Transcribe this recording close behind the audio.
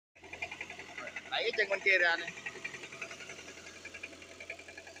đẩy cái chân bên kia ra này.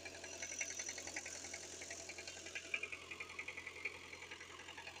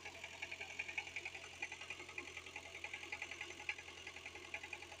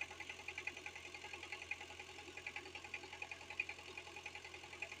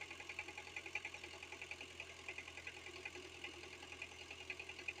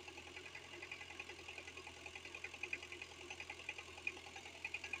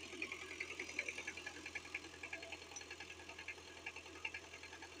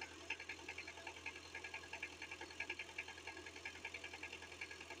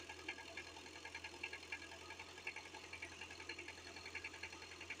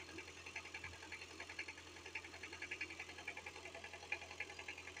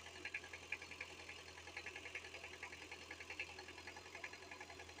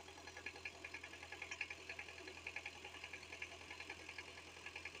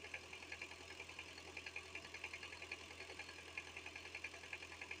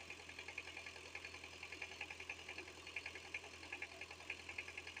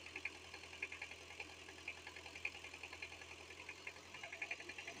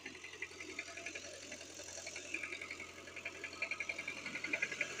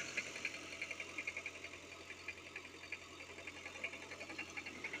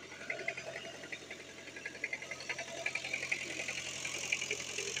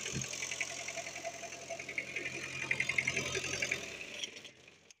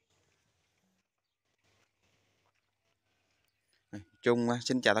 Trung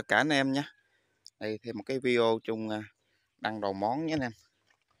xin chào tất cả anh em nhé. Đây thêm một cái video Trung đăng đầu món nhé anh em.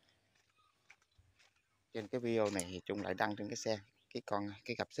 Trên cái video này thì Trung lại đăng trên cái xe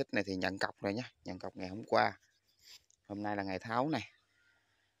cái cặp xích này thì nhận cọc rồi nhé, nhận cọc ngày hôm qua. Hôm nay là ngày tháo này,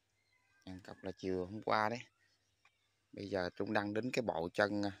 nhận cọc là chiều hôm qua đấy. Bây giờ Trung đăng đến cái bộ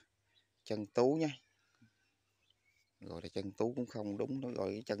chân tú nhé, gọi là chân tú cũng không đúng, nó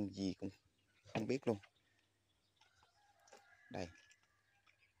gọi cái chân gì cũng không biết luôn. Đây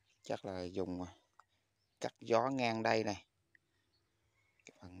chắc là dùng cắt gió ngang đây này,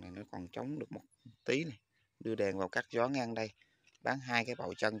 cái phần này nó còn chống được một tí này, đưa đèn vào cắt gió ngang đây, bán hai cái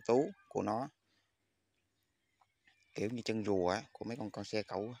bầu chân tú của nó kiểu như chân rùa á, của mấy con xe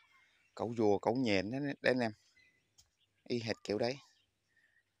cẩu rùa, cẩu nhện đấy anh em, y hệt kiểu đấy.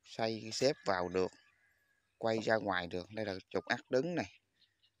 Xoay xếp vào được, quay ra ngoài được. Đây là trục ắc đứng này,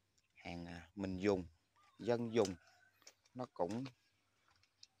 hàng mình dùng, dân dùng, nó cũng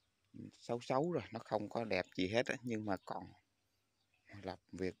xấu rồi, nó không có đẹp gì hết á, nhưng mà còn làm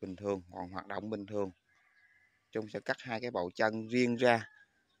việc bình thường, còn hoạt động bình thường. Trung sẽ cắt hai cái bầu chân riêng ra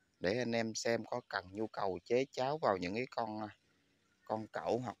để anh em xem có cần nhu cầu chế cháo vào những cái con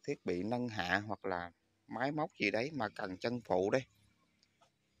cẩu hoặc thiết bị nâng hạ hoặc là máy móc gì đấy mà cần chân phụ đấy.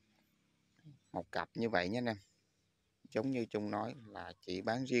 Một cặp như vậy nhé anh em. Giống như Trung nói là chỉ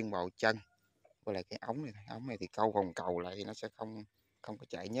bán riêng bầu chân với lại cái ống này thì câu vòng cầu lại thì nó sẽ không có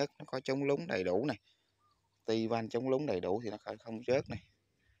chạy nhớt, nó có chống lún đầy đủ này, ti van chống lún đầy đủ thì nó không rớt này.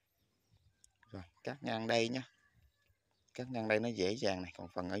 Rồi cắt ngang đây nhé, cắt ngang đây nó dễ dàng này, còn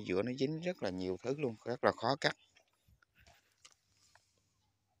phần ở giữa nó dính rất là nhiều thứ luôn, rất là khó cắt.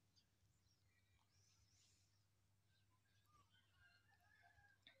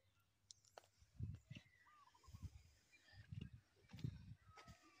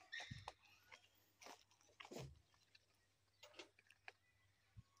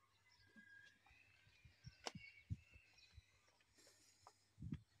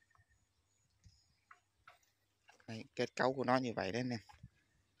 Đây, kết cấu của nó như vậy đấy anh em.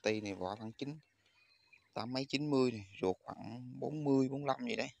 Ti này vỏ khoảng 8 mấy 90 này, ruột khoảng 40 45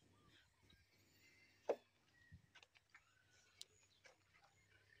 gì đấy.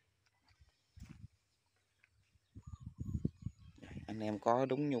 Anh em có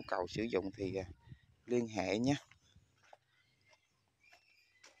đúng nhu cầu sử dụng thì liên hệ nhé.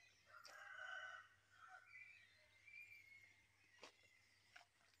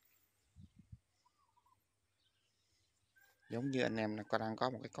 Giống như anh em đang có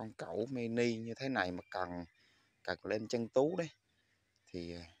một cái con cẩu mini như thế này mà cần lên chân tú đấy,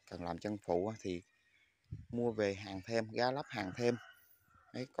 thì cần làm chân phụ thì mua về hàng thêm, gá lắp hàng thêm.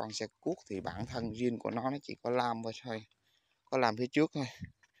 Mấy con xe cuốc thì bản thân riêng của nó chỉ có lam thôi, có làm phía trước thôi,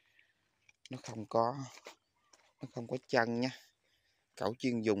 nó không có chân nhé. Cẩu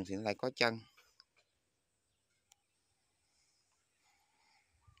chuyên dùng thì lại có chân.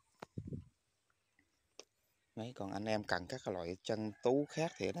 Mấy còn anh em cần các loại chân tú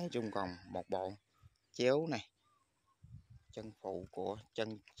khác thì ở đây Trung còn một bộ chéo này, chân phụ của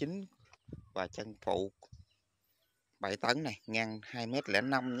chân chính và chân phụ 7 tấn này, ngang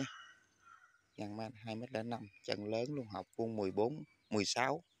 2,05 m nhé. ngang 2m05, chân lớn luôn, hộp vuông 14,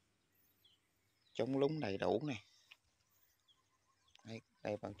 16, chống lún đầy đủ này.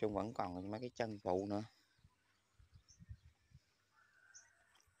 Đây bạn Trung vẫn còn mấy cái chân phụ nữa.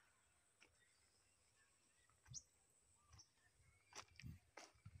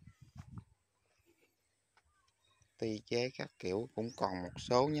 Ti chế các kiểu cũng còn một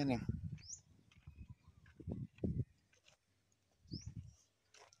số nhé anh em.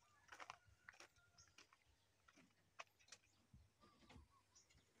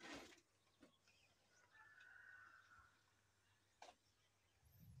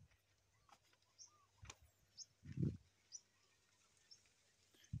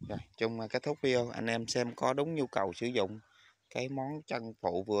 Rồi, Trung kết thúc video. Anh em xem có đúng nhu cầu sử dụng cái món chân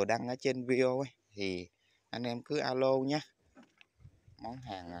phụ vừa đăng ở trên video ấy, thì anh em cứ alo nhé. Món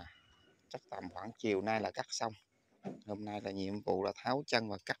hàng chắc tầm khoảng chiều nay là cắt xong. Hôm nay là nhiệm vụ là tháo chân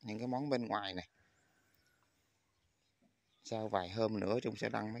và cắt những cái món bên ngoài này. Sau vài hôm nữa Trung sẽ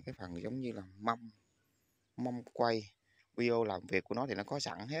đăng mấy cái phần giống như là mâm quay. Video làm việc của nó thì nó có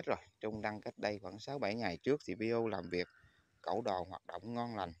sẵn hết rồi. Trung đăng cách đây khoảng 6-7 ngày trước thì video làm việc cẩu đòn hoạt động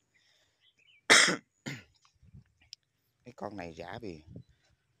ngon lành. Cái con này rã vì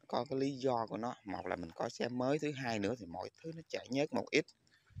có cái lý do của nó. Một là mình có xe mới, thứ hai nữa thì mọi thứ nó chạy nhớt một ít,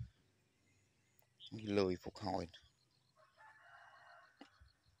 lười phục hồi.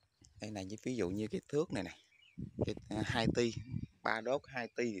 Đây này, ví dụ như cái thước này này, cái 2 ti 3 đốt 2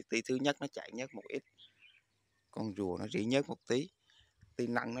 ti thì ti thứ nhất nó chạy nhớt một ít, con rùa nó rỉ nhớt một tí, ti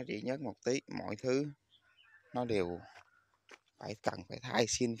nặng nó rỉ nhớt một tí, mọi thứ nó đều cần phải thay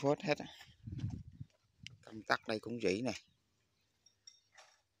xin phốt hết. Công tắc đây cũng rỉ này.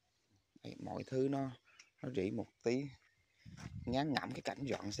 Đây, mọi thứ nó rỉ một tí, ngán ngẩm cái cảnh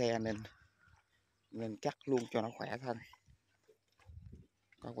dọn xe nên cắt luôn cho nó khỏe thân.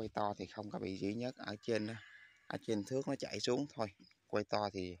 Có quay to thì không có bị rỉ nhớt ở trên thước nó chạy xuống thôi. Quay to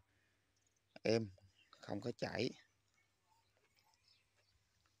thì êm, không có chảy.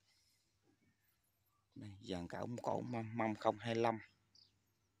 Đây, dàn cả ống cổ mâm 025.